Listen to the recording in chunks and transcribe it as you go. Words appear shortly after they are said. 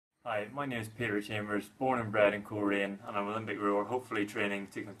Hi, my name is Peter Chambers, born and bred in Coleraine, and I'm an Olympic rower, hopefully training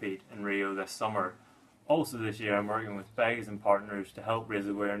to compete in Rio this summer. Also this year I'm working with beggars and partners to help raise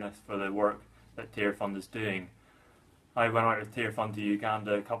awareness for the work that Tearfund is doing. I went out with Tearfund to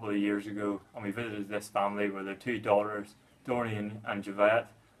Uganda a couple of years ago and we visited this family with their two daughters, Dorian and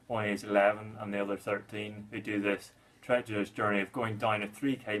Javette, one is 11 and the other 13, who do this treacherous journey of going down a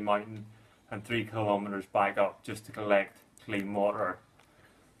 3k mountain and 3 kilometres back up just to collect clean water.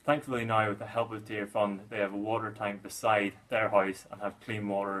 Thankfully now, with the help of Tearfund, they have a water tank beside their house and have clean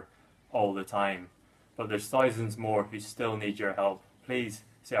water all the time. But there's thousands more who still need your help. Please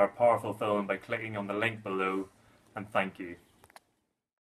see our powerful film by clicking on the link below, and thank you.